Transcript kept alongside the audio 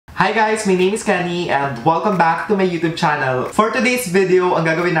Hi guys, my name is Kenny and welcome back to my YouTube channel. For today's video, ang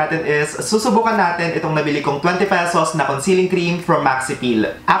gagawin natin is susubukan natin itong nabili kong 20 pesos na concealing cream from Maxi.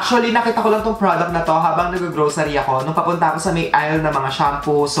 Actually, nakita ko lang tong product na to habang nag-grocery ako nung papunta ako sa may aisle ng mga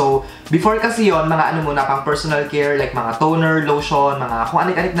shampoo. So, before kasi yon, mga ano muna pang personal care like mga toner, lotion, mga kung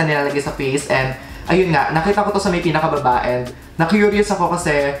anik-anik na nilalagay sa face. And ayun nga, nakita ko to sa may pinakababa and na-curious ako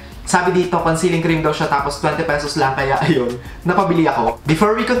kasi sabi dito, concealing cream daw siya tapos 20 pesos lang, kaya ayun, napabili ako.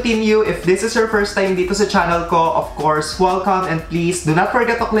 Before we continue, if this is your first time dito sa channel ko, of course, welcome and please do not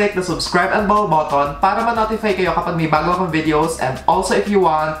forget to click the subscribe and bell button para ma-notify kayo kapag may bago akong videos, and also if you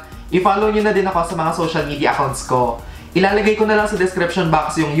want, i-follow nyo na din ako sa mga social media accounts ko. Ilalagay ko na lang sa description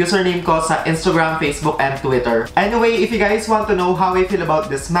box yung username ko sa Instagram, Facebook, and Twitter. Anyway, if you guys want to know how I feel about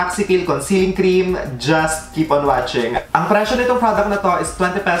this Maxi Concealing Cream, just keep on watching. Ang presyo nitong product na to is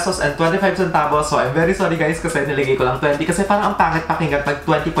 20 pesos and 25 centavos. So I'm very sorry guys kasi nilagay ko lang 20 kasi parang ang pangit pakinggan pag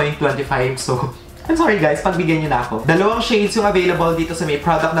 20.25. So I'm sorry guys, pagbigyan nyo na ako. Dalawang shades yung available dito sa may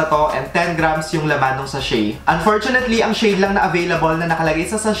product na to and 10 grams yung laman ng sachet. Unfortunately, ang shade lang na available na nakalagay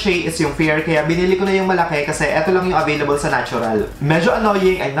sa sachet is yung fair, kaya binili ko na yung malaki kasi eto lang yung available sa natural. Medyo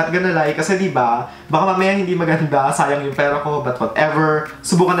annoying, I'm not gonna lie, kasi diba, baka mamaya hindi maganda, sayang yung pera ko, but whatever,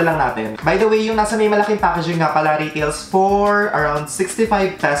 subukan na lang natin. By the way, yung nasa may malaking packaging nga pala retails for around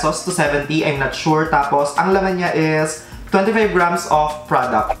 65 pesos to 70, I'm not sure. Tapos, ang laman niya is 25 grams of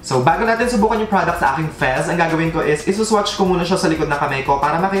product. So, bago natin subukan yung product sa aking fez, ang gagawin ko is isuswatch ko muna siya sa likod ng kamay ko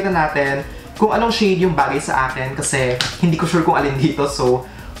para makita natin kung anong shade yung bagay sa akin kasi hindi ko sure kung alin dito. So,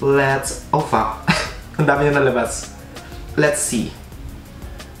 let's... Oh, fuck. Ang dami yung nalabas. Let's see.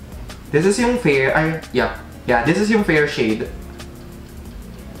 This is yung fair... Yeah, this is yung fair shade.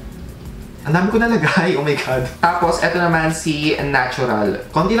 Ang dami ko nalagay, oh my god. Tapos, eto naman si natural.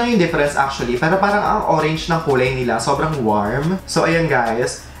 Konti lang yung difference actually, pero parang ang orange ng kulay nila, sobrang warm. So, ayan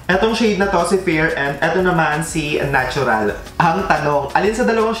guys. Etong shade na to si fair and eto naman si natural. Ang tanong, alin sa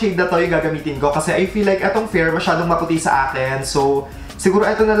dalawang shade na to yung gagamitin ko? Kasi I feel like etong fair masyadong maputi sa akin. So, siguro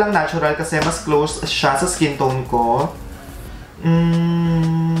eto na lang natural kasi mas close siya sa skin tone ko.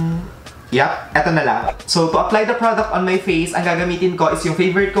 Yep, eto na lang. So, to apply the product on my face, ang gagamitin ko is yung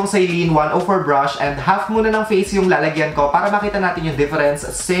favorite kong Concealing 104 brush and half muna ng face yung lalagyan ko para makita natin yung difference.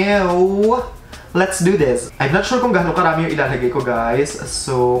 So, let's do this. I'm not sure kung gaano karami yung ilalagay ko, guys.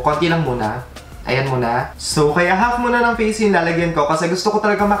 So, konti lang muna. Ayan muna. So, kaya half muna ng face yung lalagyan ko kasi gusto ko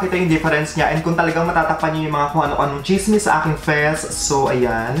talaga makita yung difference niya and kung talagang matatakpan niyo yung mga kung ano-anong chismis sa aking face. So,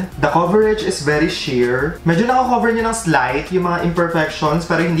 ayan. The coverage is very sheer. Medyo naka-cover niya ng slight yung mga imperfections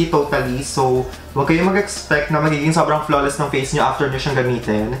pero hindi totally. So, huwag kayong mag-expect na magiging sobrang flawless ng face niyo after niyo siyang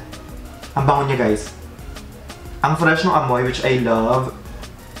gamitin. Ang bango niya, guys. Ang fresh ng amoy, which I love.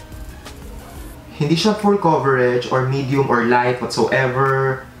 Hindi siya full coverage or medium or light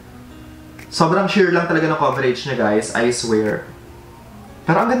whatsoever. Sobrang sheer lang talaga ng coverage niya, guys. I swear.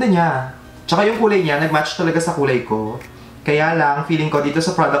 Pero ang ganda niya. Tsaka yung kulay niya, nag-match talaga sa kulay ko. Kaya lang, feeling ko dito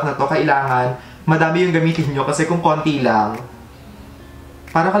sa product na to, kailangan madami yung gamitin nyo kasi kung konti lang,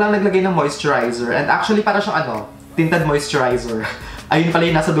 para ka lang naglagay ng moisturizer. And actually, para siyang tinted moisturizer. Ayun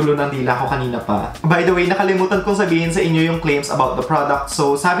pala yung nasa dulo ng dila ko kanina pa. By the way, nakalimutan kong sabihin sa inyo yung claims about the product.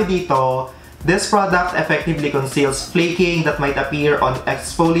 So, sabi dito, this product effectively conceals flaking that might appear on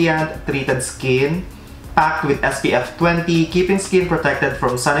exfoliant-treated skin, packed with SPF 20, keeping skin protected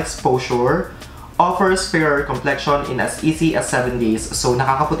from sun exposure, offers fairer complexion in as easy as 7 days. So,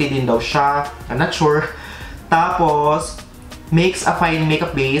 nakakaputi din daw siya. I'm not sure. Tapos, makes a fine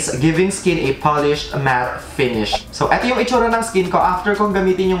makeup base, giving skin a polished matte finish. So, eto yung itsura ng skin ko after kong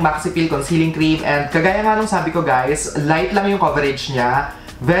gamitin yung Maxi Concealing Cream. And kagaya nga nung sabi ko guys, light lang yung coverage niya.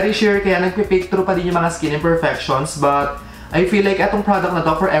 Very sheer, kaya nagpipick through pa din yung mga skin imperfections. But I feel like etong product na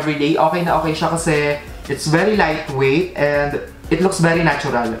to for everyday, okay na okay siya kasi it's very lightweight and it looks very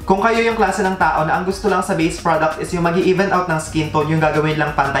natural. Kung kayo yung klase ng tao na ang gusto lang sa base product is yung mag-even out ng skin tone, yung gagawin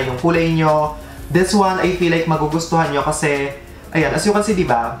lang pantay yung kulay nyo, this one I feel like magugustuhan nyo kasi, ayan, as you can see,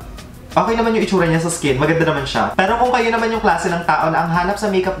 diba? Okay naman yung itsura niya sa skin, maganda naman siya. Pero kung kayo naman yung klase ng tao na ang hanap sa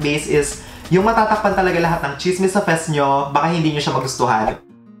makeup base is yung matatakpan talaga lahat ng chismis sa face nyo, baka hindi nyo siya magustuhan.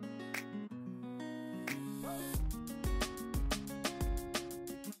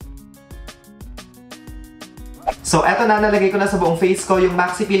 So, eto na, nalagay ko na sa buong face ko yung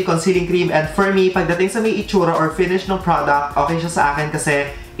Maxi Concealing Cream and for me, pagdating sa may itsura or finish ng product, okay siya sa akin kasi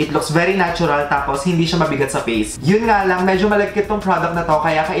it looks very natural tapos hindi siya mabigat sa face. Yun nga lang, medyo malagkit tong product na to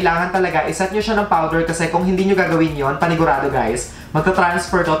kaya kailangan talaga iset nyo siya ng powder kasi kung hindi nyo gagawin yon, panigurado guys,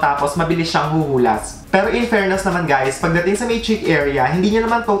 magta-transfer to tapos mabilis siyang huhulas. Pero in fairness naman guys, pagdating sa may cheek area, hindi nyo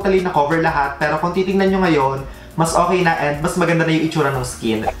naman totally na-cover lahat pero kung titingnan nyo ngayon, mas okay na and mas maganda na yung itsura ng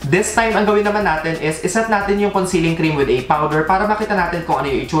skin. This time, ang gawin naman natin is iset natin yung concealing cream with a powder para makita natin kung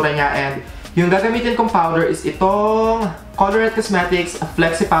ano yung itsura niya. And yung gagamitin kong powder is itong Colorette Cosmetics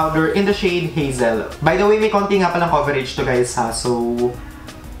Flexi Powder in the shade Hazel. By the way, may konti nga palang coverage to guys ha. So,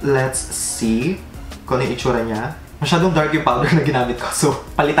 let's see kung ano yung itsura niya. Masyadong dark yung powder na ginamit ko. So,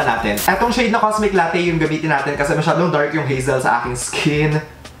 palitan natin. Etong shade na Cosmic Latte yung gamitin natin kasi masyadong dark yung hazel sa aking skin.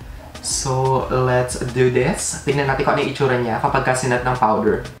 So, let's do this. Tingnan natin kung ano yung itsura niya kapag kasinat ng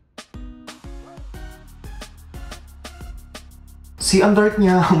powder. See, ang dark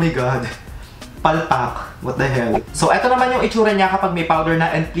niya. Oh my god. Palpak. What the hell? So, eto naman yung itsura niya kapag may powder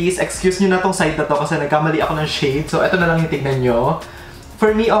na. And please, excuse nyo na tong side na to kasi nagkamali ako ng shade. So, eto na lang yung tignan nyo.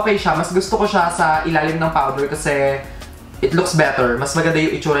 For me, okay siya. Mas gusto ko siya sa ilalim ng powder kasi it looks better. Mas maganda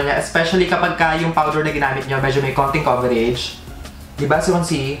yung itsura niya. Especially kapag yung powder na ginamit nyo, medyo may konting coverage. Diba, si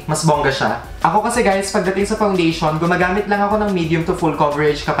Concealing? Mas bongga siya. Ako kasi guys, pagdating sa foundation, gumagamit lang ako ng medium to full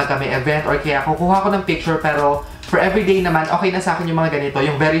coverage kapag may event or kaya kukuha ko ng picture. Pero for everyday naman, okay na sa akin yung mga ganito.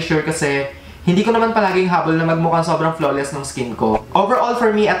 Yung very sure kasi hindi ko naman palaging habol na magmukhang sobrang flawless ng skin ko. Overall, for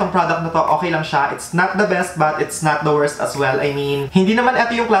me, etong product na to, okay lang siya. It's not the best, but it's not the worst as well. I mean, hindi naman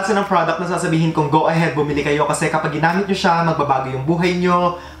ito yung klase ng product na sasabihin kong go ahead, bumili kayo kasi kapag ginamit nyo siya, magbabago yung buhay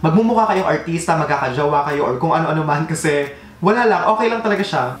nyo, magmumukha kayong artista, magkakajowa kayo, or kung ano-ano man kasi wala lang, okay lang talaga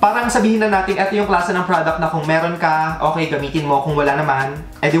siya. Parang sabihin na natin, ito yung klase ng product na kung meron ka, okay, gamitin mo. Kung wala naman,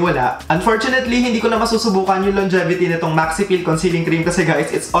 edi wala. Unfortunately, hindi ko na masusubukan yung longevity nitong Maxi Concealing Cream kasi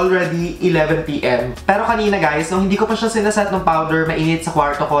guys, it's already 11 PM. Pero kanina guys, nung hindi ko pa siya sinaset ng powder, mainit sa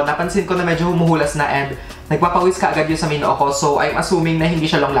kwarto ko, napansin ko na medyo humuhulas na and nagpapawis ka agad yung sa mino ko, so I'm assuming na hindi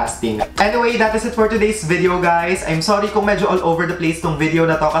siya long lasting. Anyway, that is it for today's video guys. I'm sorry kung medyo all over the place tong video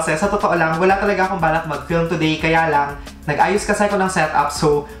na to kasi sa totoo lang, wala talaga akong balak mag-film today, kaya lang, nag-ayos kasi ako ng setup,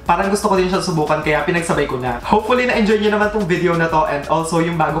 so parang gusto ko din siya subukan kaya pinagsabay ko na. Hopefully na-enjoy nyo naman tong video na to and also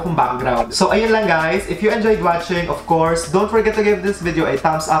yung bago kong background. So ayun lang guys, if you enjoyed watching, of course, don't forget to give this video a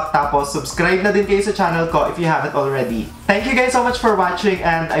thumbs up tapos subscribe na din kayo sa channel ko if you haven't already. Thank you guys so much for watching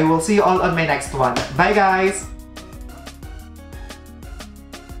and I will see you all on my next one. Bye guys!